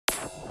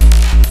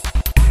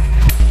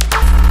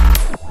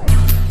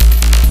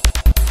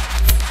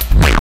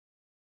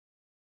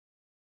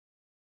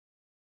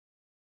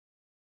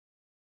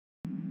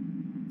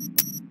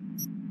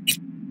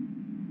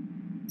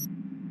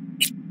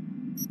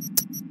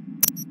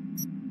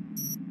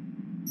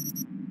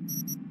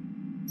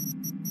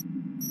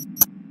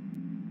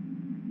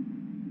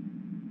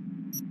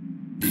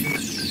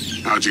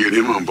How'd you get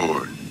him on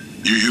board?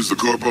 You used the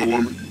corpo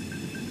woman?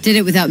 Did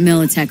it without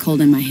Militech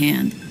holding my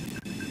hand.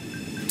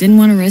 Didn't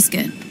want to risk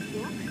it.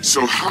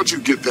 So how'd you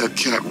get that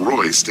cat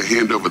Royce to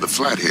hand over the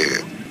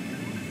flathead?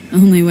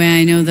 Only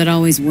way I know that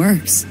always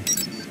works.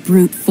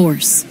 Brute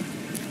force.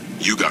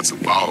 You got some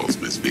balls,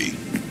 Miss V.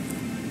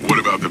 What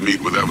about the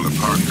meet with Evelyn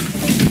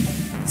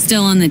Parker?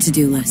 Still on the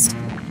to-do list.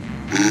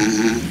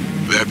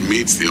 That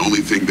meet's the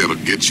only thing that'll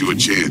get you a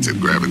chance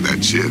at grabbing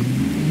that chip.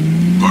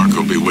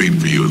 Parker will be waiting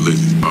for you at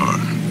Lizzie's bar.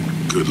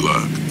 Good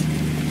luck.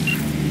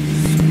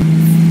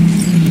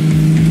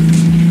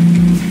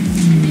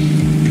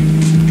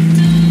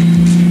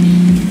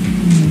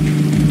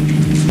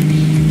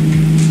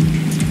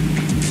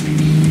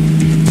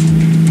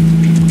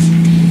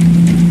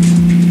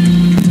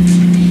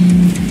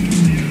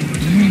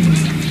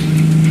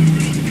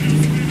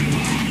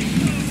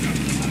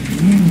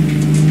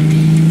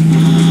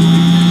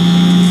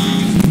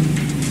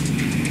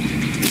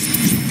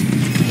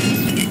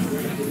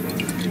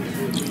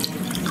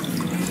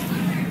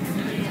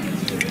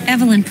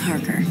 Evelyn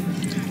Parker.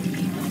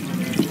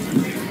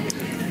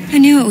 I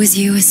knew it was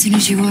you as soon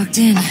as you walked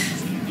in.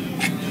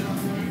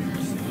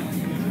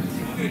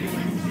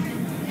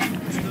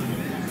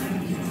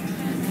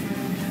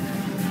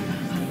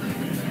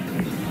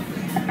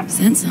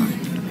 Scent's on.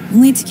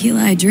 Only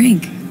tequila I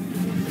drink.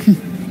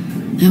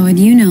 How would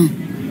you know?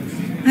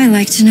 I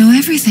like to know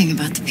everything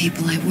about the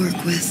people I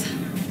work with.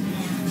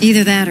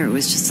 Either that or it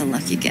was just a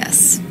lucky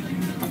guess.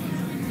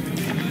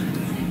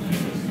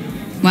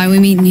 Why are we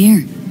meeting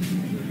here?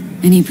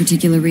 Any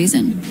particular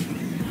reason?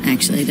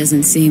 Actually, it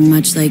doesn't seem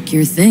much like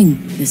your thing,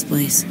 this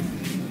place.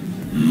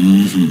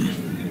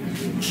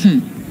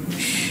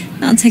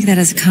 I'll take that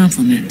as a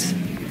compliment.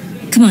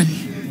 Come on.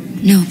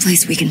 No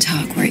place we can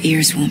talk where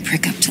ears won't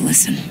prick up to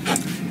listen.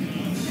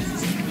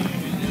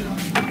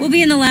 We'll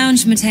be in the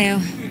lounge, Mateo.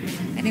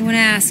 If anyone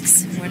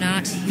asks, we're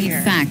not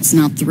here. Facts,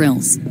 not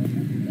thrills.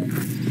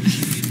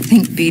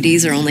 Think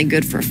BDs are only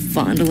good for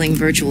fondling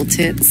virtual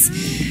tits?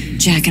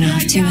 Jacking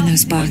off to in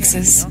those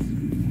boxes?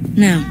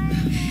 No.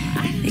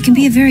 It can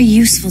be a very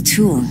useful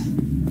tool.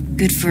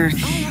 Good for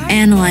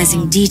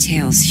analyzing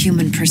details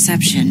human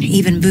perception,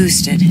 even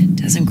boosted,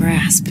 doesn't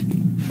grasp.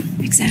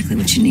 Exactly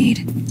what you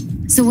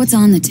need. So what's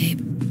on the tape?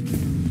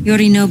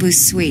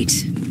 Yorinobu's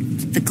suite.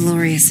 The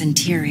glorious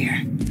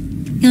interior.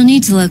 You'll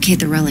need to locate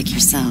the relic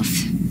yourself.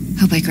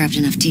 Hope I grabbed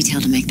enough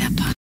detail to make that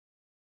possible.